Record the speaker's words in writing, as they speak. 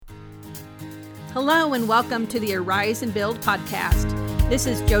Hello and welcome to the Arise and Build podcast. This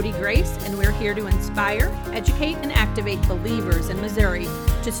is Jody Grace, and we're here to inspire, educate, and activate believers in Missouri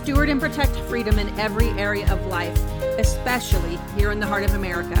to steward and protect freedom in every area of life, especially here in the heart of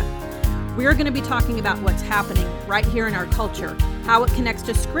America. We are going to be talking about what's happening right here in our culture, how it connects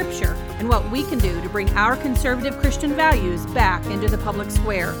to Scripture, and what we can do to bring our conservative Christian values back into the public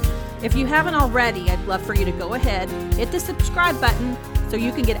square. If you haven't already, I'd love for you to go ahead, hit the subscribe button so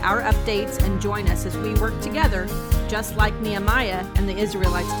you can get our updates and join us as we work together, just like Nehemiah and the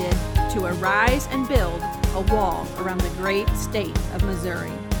Israelites did, to arise and build a wall around the great state of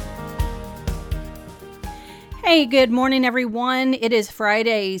Missouri. Hey, good morning, everyone. It is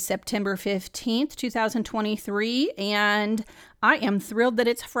Friday, September 15th, 2023, and I am thrilled that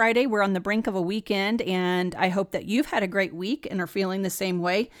it's Friday. We're on the brink of a weekend, and I hope that you've had a great week and are feeling the same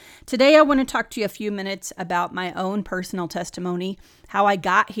way. Today, I want to talk to you a few minutes about my own personal testimony, how I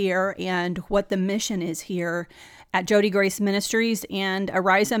got here, and what the mission is here at Jody Grace Ministries and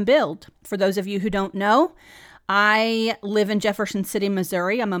Arise and Build. For those of you who don't know, I live in Jefferson City,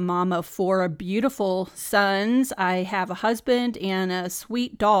 Missouri. I'm a mom of 4 beautiful sons. I have a husband and a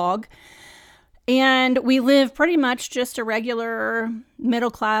sweet dog. And we live pretty much just a regular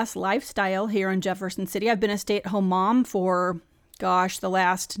middle-class lifestyle here in Jefferson City. I've been a stay-at-home mom for, the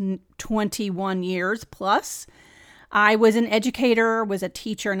last 21 years plus. I was an educator, was a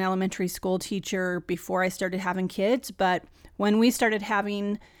teacher, an elementary school teacher before I started having kids. But when we started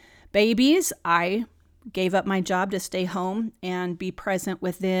having babies, I gave up my job to stay home and be present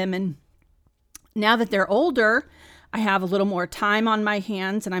with them. And now that they're older, I have a little more time on my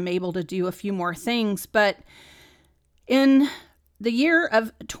hands and I'm able to do a few more things. But in the year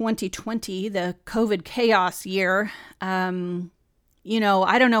of 2020, the COVID chaos year, I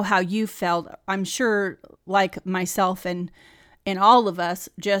don't know how you felt. I'm sure, like myself and all of us,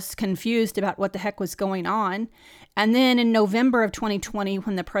 just confused about what the heck was going on. And then in November of 2020,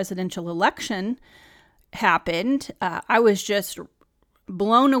 when the presidential election happened, I was just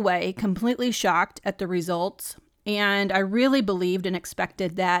blown away, completely shocked at the results. And I really believed and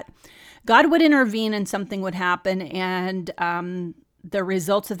expected that God would intervene and something would happen, and the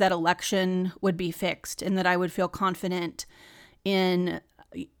results of that election would be fixed, and that I would feel confident in,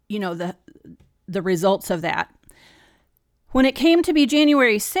 the results of that. When it came to be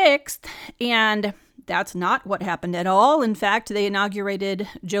January 6th, and that's not what happened at all. In fact, they inaugurated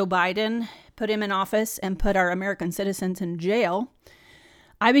Joe Biden, put him in office, and put our American citizens in jail.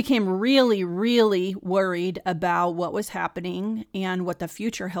 I became really, really worried about what was happening and what the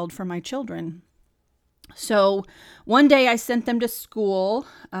future held for my children. So one day I sent them to school.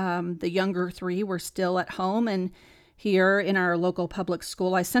 The younger 3 were still at home, and here in our local public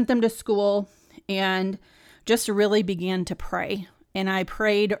school, I sent them to school and just really began to pray. And I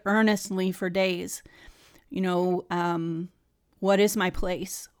prayed earnestly for days. What is my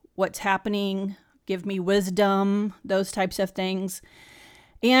place? What's happening? Give me wisdom, those types of things.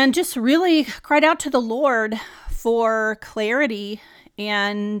 And just really cried out to the Lord for clarity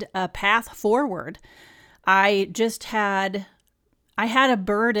and a path forward. I had a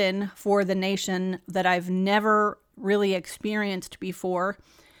burden for the nation that I've never really experienced before,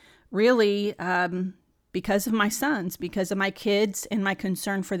 really because of my sons, because of my kids, and my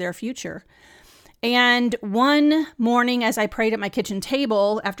concern for their future. And one morning, as I prayed at my kitchen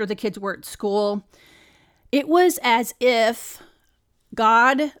table after the kids were at school, it was as if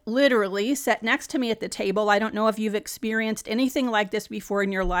God literally sat next to me at the table. I don't know if you've experienced anything like this before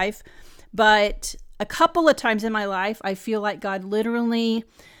in your life, but a couple of times in my life, I feel like God literally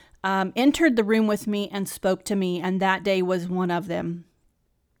entered the room with me and spoke to me, and that day was one of them.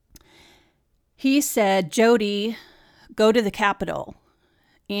 He said, "Jody, go to the Capitol."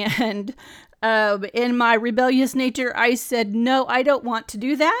 And in my rebellious nature, I said, "No, I don't want to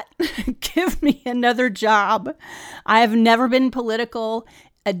do that. Give me another job." I have never been political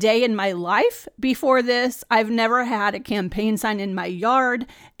a day in my life before this. I've never had a campaign sign in my yard,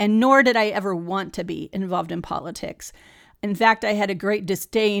 and nor did I ever want to be involved in politics. In fact, I had a great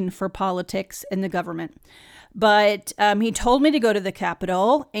disdain for politics and the government. But he told me to go to the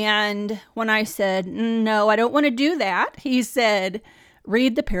Capitol, and when I said, "No, I don't want to do that," he said,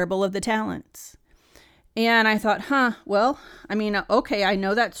 "Read the parable of the talents." And I thought, okay, I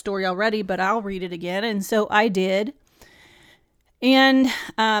know that story already, but I'll read it again. And so I did. And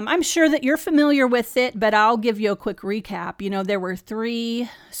I'm sure that you're familiar with it, but I'll give you a quick recap. There were 3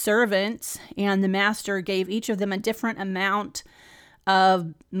 servants, and the master gave each of them a different amount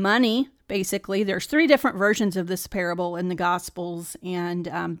of money. Basically, there's 3 different versions of this parable in the Gospels,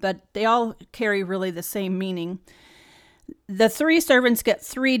 and but they all carry really the same meaning. The 3 servants get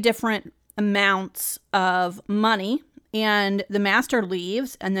 3 different amounts of money, and the master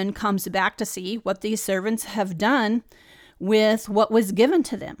leaves and then comes back to see what these servants have done with what was given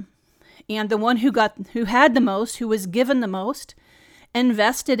to them. And the one who had the most, who was given the most,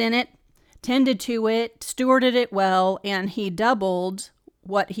 invested in it, tended to it, stewarded it well, and he doubled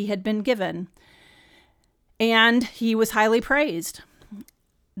what he had been given. And he was highly praised.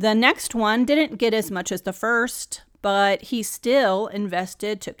 The next one didn't get as much as the first, but he still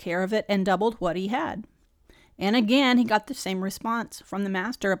invested, took care of it, and doubled what he had. And again, he got the same response from the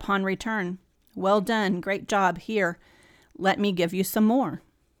master upon return. Well done, great job, here, let me give you some more.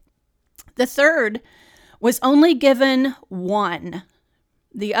 The third was only given 1.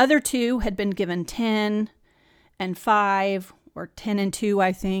 The other 2 had been given 10 and 5, or 10 and 2,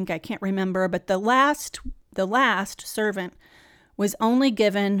 I think. I can't remember. But the last servant was only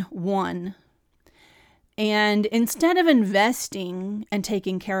given 1. And instead of investing and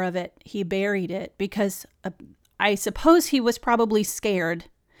taking care of it, he buried it because I suppose he was probably scared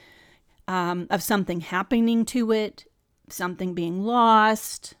of something happening to it, something being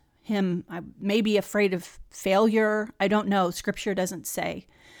lost, him maybe afraid of failure. I don't know. Scripture doesn't say.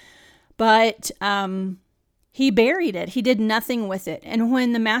 But he buried it. He did nothing with it. And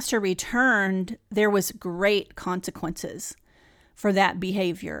when the master returned, there was great consequences for that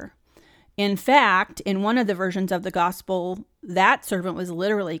behavior. In fact, in one of the versions of the gospel, that servant was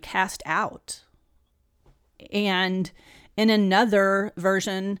literally cast out. And in another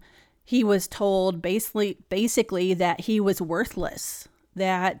version, he was told basically that he was worthless,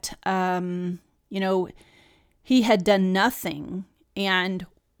 that, he had done nothing. And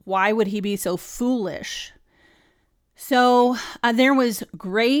why would he be so foolish? So there was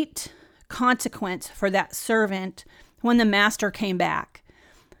great consequence for that servant when the master came back.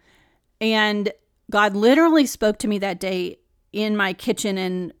 And God literally spoke to me that day in my kitchen.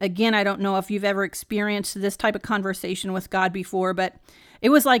 And again, I don't know if you've ever experienced this type of conversation with God before, but it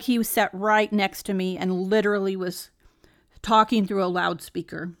was like he sat right next to me and literally was talking through a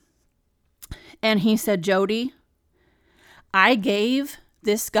loudspeaker. And he said, Jody, I gave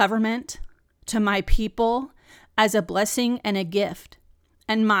this government to my people as a blessing and a gift.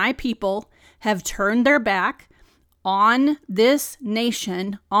 And my people have turned their back on this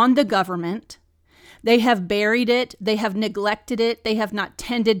nation, on the government. They have buried it. They have neglected it. They have not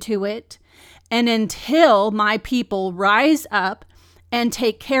tended to it. And until my people rise up and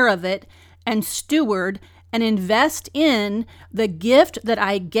take care of it and steward and invest in the gift that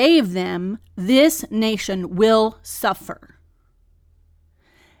I gave them, this nation will suffer.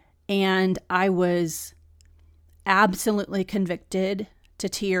 And I was absolutely convicted to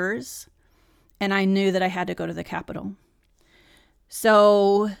tears. And I knew that I had to go to the Capitol.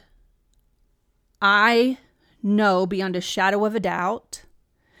 So I know beyond a shadow of a doubt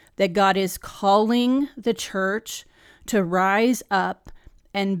that God is calling the church to rise up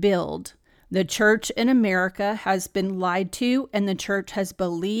and build. The church in America has been lied to, and the church has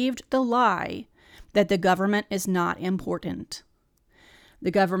believed the lie that the government is not important.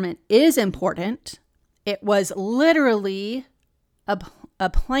 The government is important. It was literally a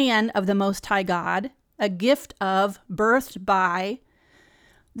plan of the Most High God, a gift birthed by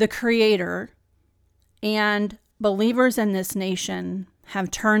the Creator, and believers in this nation have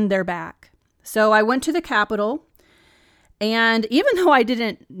turned their back. So I went to the Capitol, and even though I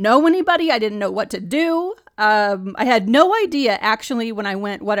didn't know anybody, I didn't know what to do. I had no idea actually when I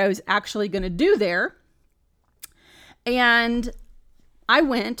went what I was actually going to do there. And I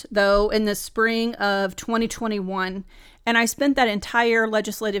went, though, in the spring of 2021, and I spent that entire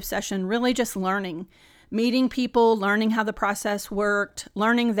legislative session really just learning, meeting people, learning how the process worked,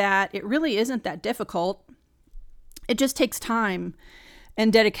 learning that it really isn't that difficult. It just takes time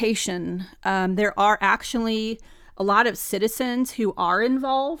and dedication. There are actually a lot of citizens who are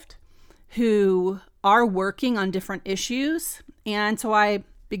involved, who are working on different issues. And so I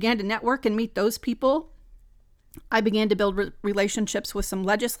began to network and meet those people. I began to build relationships with some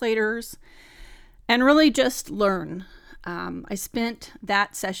legislators and really just learn. I spent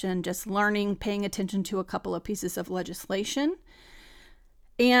that session just learning, paying attention to a couple of pieces of legislation.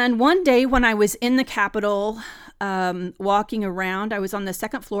 And one day when I was in the Capitol, walking around, I was on the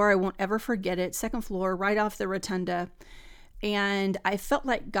second floor. I won't ever forget it. Second floor, right off the rotunda. And I felt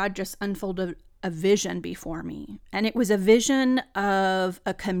like God just unfolded a vision before me. And it was a vision of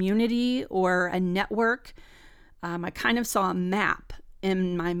a community or a network. I kind of saw a map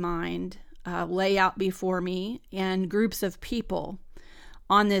in my mind lay out before me, and groups of people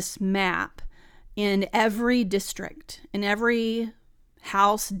on this map in every district, in every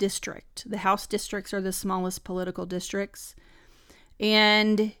House district. The House districts are the smallest political districts.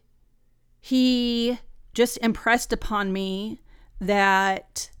 And he just impressed upon me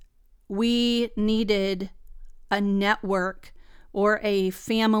that we needed a network or a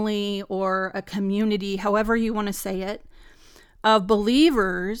family or a community, however you want to say it, of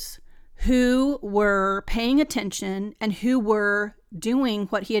believers who were paying attention and who were doing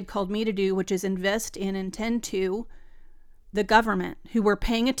what he had called me to do, which is invest in and tend to the government, who were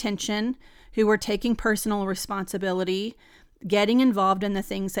paying attention, who were taking personal responsibility, getting involved in the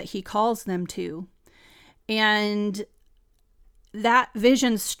things that he calls them to. And that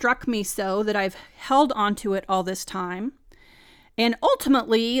vision struck me so that I've held onto it all this time. And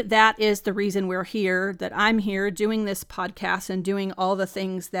ultimately, that is the reason we're here, that I'm here doing this podcast and doing all the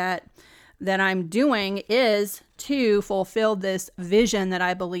things that I'm doing, is to fulfill this vision that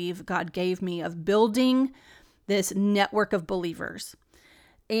I believe God gave me of building this network of believers.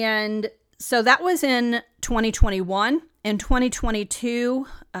 And so that was in 2021. In 2022,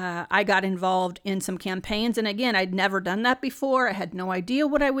 I got involved in some campaigns. And again, I'd never done that before. I had no idea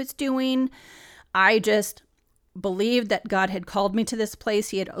what I was doing. I just believed that God had called me to this place.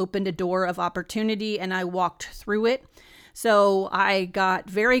 He had opened a door of opportunity, and I walked through it. So I got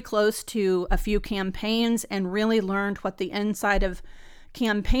very close to a few campaigns and really learned what the inside of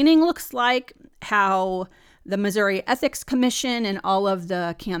campaigning looks like, how the Missouri Ethics Commission and all of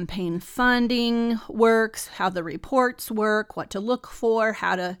the campaign funding works, how the reports work, what to look for,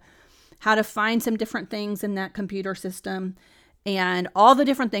 how to find some different things in that computer system, and all the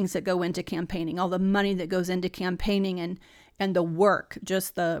different things that go into campaigning, all the money that goes into campaigning, and the work,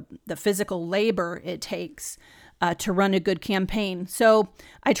 just the physical labor it takes to run a good campaign. So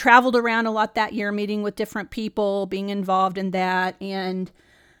I traveled around a lot that year, meeting with different people, being involved in that, and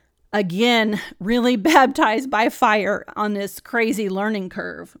again, really baptized by fire on this crazy learning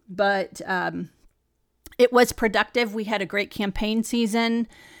curve. But it was productive. We had a great campaign season.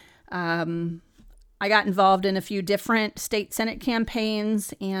 I got involved in a few different state Senate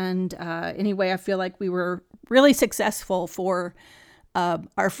campaigns. And anyway, I feel like we were really successful for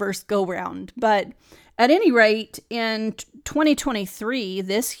our first go round. But at any rate, in 2023,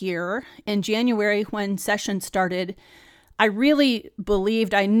 this year, in January, when session started, I really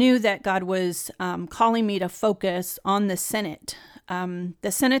believed, I knew that God was calling me to focus on the Senate.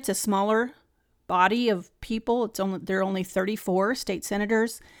 The Senate's a smaller body of people. There are only 34 state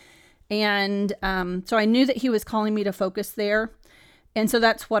senators. And so I knew that he was calling me to focus there. And so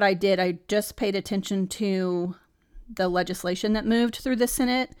that's what I did. I just paid attention to the legislation that moved through the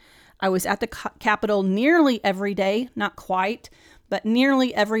Senate. I was at the Capitol nearly every day, not quite, but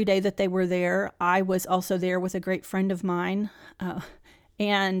nearly every day that they were there. I was also there with a great friend of mine,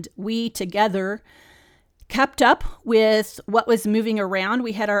 and we together kept up with what was moving around.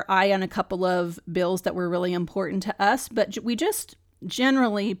 We had our eye on a couple of bills that were really important to us, but we just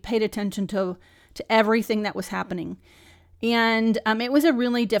generally paid attention to everything that was happening. And it was a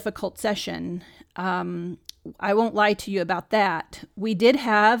really difficult session. I won't lie to you about that. We did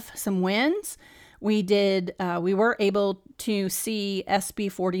have some wins. We were able to see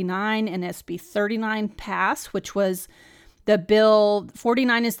SB 49 and SB 39 pass, which was the bill.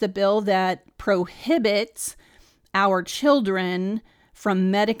 49 is the bill that prohibits our children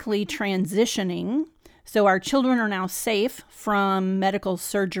from medically transitioning. So our children are now safe from medical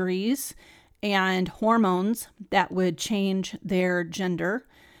surgeries and hormones that would change their gender.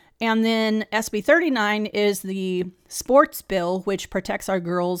 And then SB 39 is the sports bill, which protects our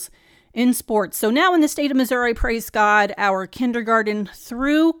girls in sports. So now in the state of Missouri, praise God, our kindergarten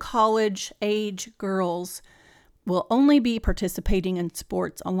through college age girls will only be participating in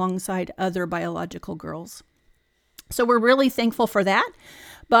sports alongside other biological girls. So we're really thankful for that.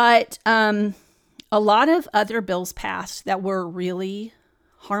 But a lot of other bills passed that were really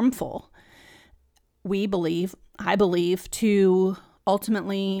harmful, I believe, to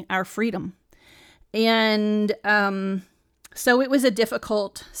ultimately our freedom. And so it was a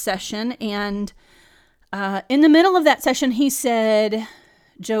difficult session. And in the middle of that session, he said,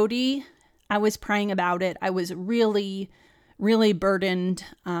 Jody, I was praying about it. I was really, really burdened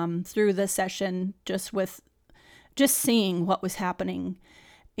through the session just seeing what was happening.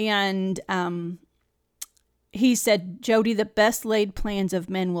 And he said, Jody, the best laid plans of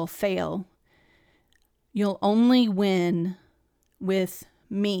men will fail. You'll only win with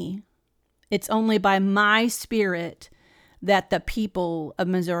me. It's only by my spirit that the people of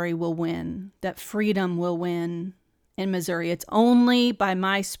Missouri will win, that freedom will win in Missouri. It's only by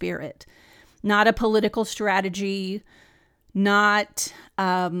my spirit, not a political strategy, not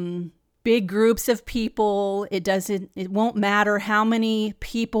big groups of people. It won't matter how many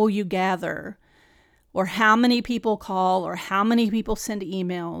people you gather. or how many people call or how many people send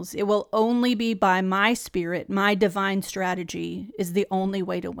emails. It will only be by my spirit. My divine strategy is the only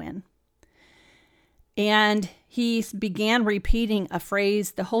way to win. And he began repeating a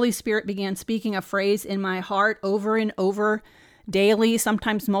phrase. The Holy Spirit began speaking a phrase in my heart over and over daily,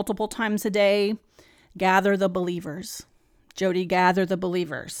 sometimes multiple times a day. Gather the believers. Jody, gather the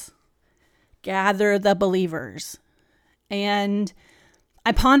believers. Gather the believers. And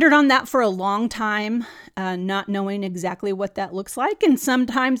I pondered on that for a long time, not knowing exactly what that looks like. And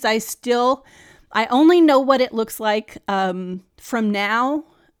sometimes I only know what it looks like from now,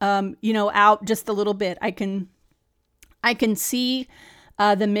 out just a little bit. I can see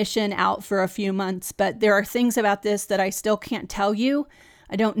the mission out for a few months, but there are things about this that I still can't tell you.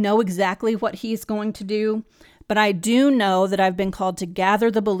 I don't know exactly what he's going to do, but I do know that I've been called to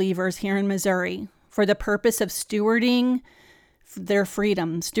gather the believers here in Missouri for the purpose of stewarding their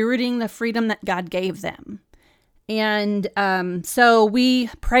freedom, stewarding the freedom that God gave them. And so we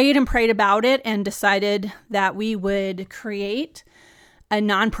prayed about it and decided that we would create a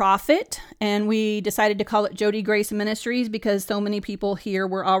nonprofit, and we decided to call it Jody Grace Ministries because so many people here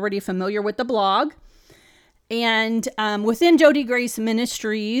were already familiar with the blog. And within Jody Grace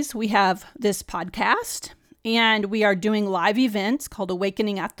Ministries, we have this podcast, and we are doing live events called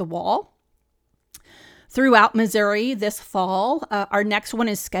Awakening at the Wall throughout Missouri this fall. Our next one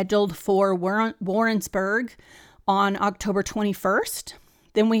is scheduled for Warrensburg on October 21st.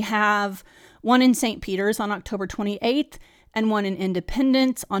 Then we have one in St. Peter's on October 28th and one in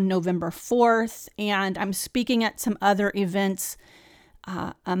Independence on November 4th. And I'm speaking at some other events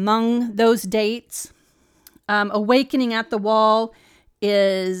among those dates. Awakening at the Wall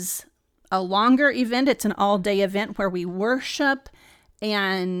is a longer event. It's an all-day event where we worship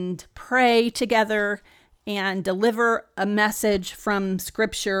and pray together and deliver a message from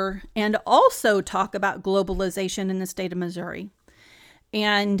Scripture, and also talk about globalization in the state of Missouri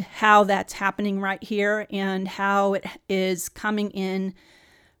and how that's happening right here and how it is coming in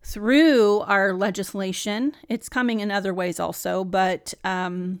through our legislation. It's coming in other ways also, but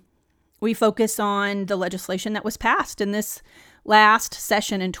we focus on the legislation that was passed in this last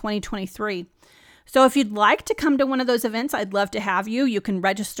session in 2023. So if you'd like to come to one of those events, I'd love to have you. You can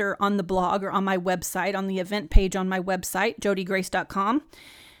register on the blog or on my website, on the event page on my website, jodygrace.com.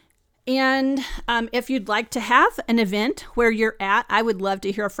 And if you'd like to have an event where you're at, I would love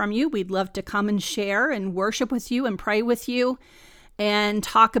to hear from you. We'd love to come and share and worship with you and pray with you and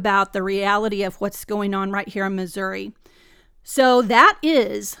talk about the reality of what's going on right here in Missouri. So that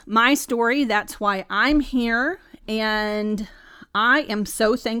is my story. That's why I'm here. And I am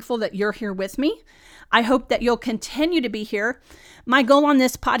so thankful that you're here with me. I hope that you'll continue to be here. My goal on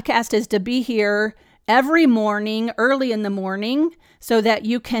this podcast is to be here every morning, early in the morning, so that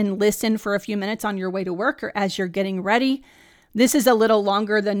you can listen for a few minutes on your way to work or as you're getting ready. This is a little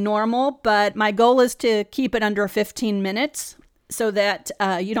longer than normal, but my goal is to keep it under 15 minutes so that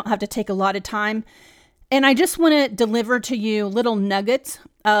you don't have to take a lot of time. And I just want to deliver to you little nuggets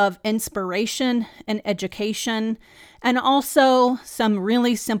of inspiration and education, and also some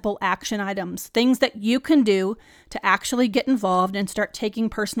really simple action items, things that you can do to actually get involved and start taking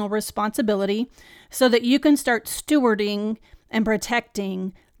personal responsibility so that you can start stewarding and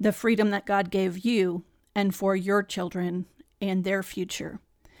protecting the freedom that God gave you and for your children and their future.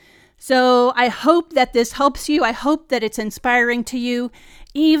 So I hope that this helps you. I hope that it's inspiring to you,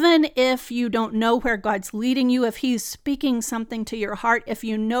 even if you don't know where God's leading you, if He's speaking something to your heart, if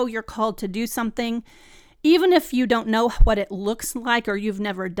you know you're called to do something, even if you don't know what it looks like or you've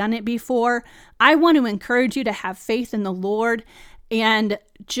never done it before. I want to encourage you to have faith in the Lord and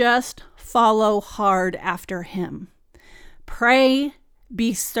just follow hard after Him. Pray,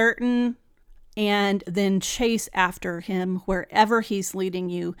 be certain, and then chase after Him wherever He's leading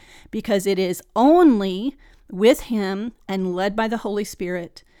you, because it is only with Him and led by the Holy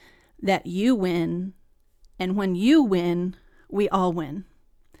Spirit that you win. And when you win, we all win.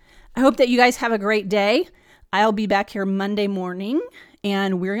 I hope that you guys have a great day. I'll be back here Monday morning,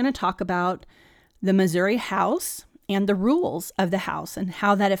 and we're going to talk about the Missouri House and the rules of the House and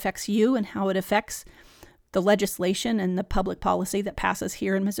how that affects you and how it affects the legislation and the public policy that passes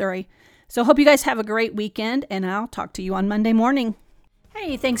here in Missouri. So hope you guys have a great weekend, and I'll talk to you on Monday morning.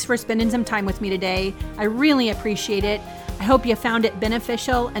 Hey, thanks for spending some time with me today. I really appreciate it. I hope you found it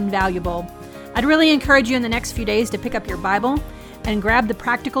beneficial and valuable. I'd really encourage you in the next few days to pick up your Bible and grab the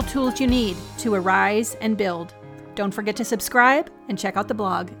practical tools you need to arise and build. Don't forget to subscribe and check out the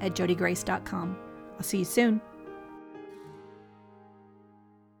blog at jodygrace.com. I'll see you soon.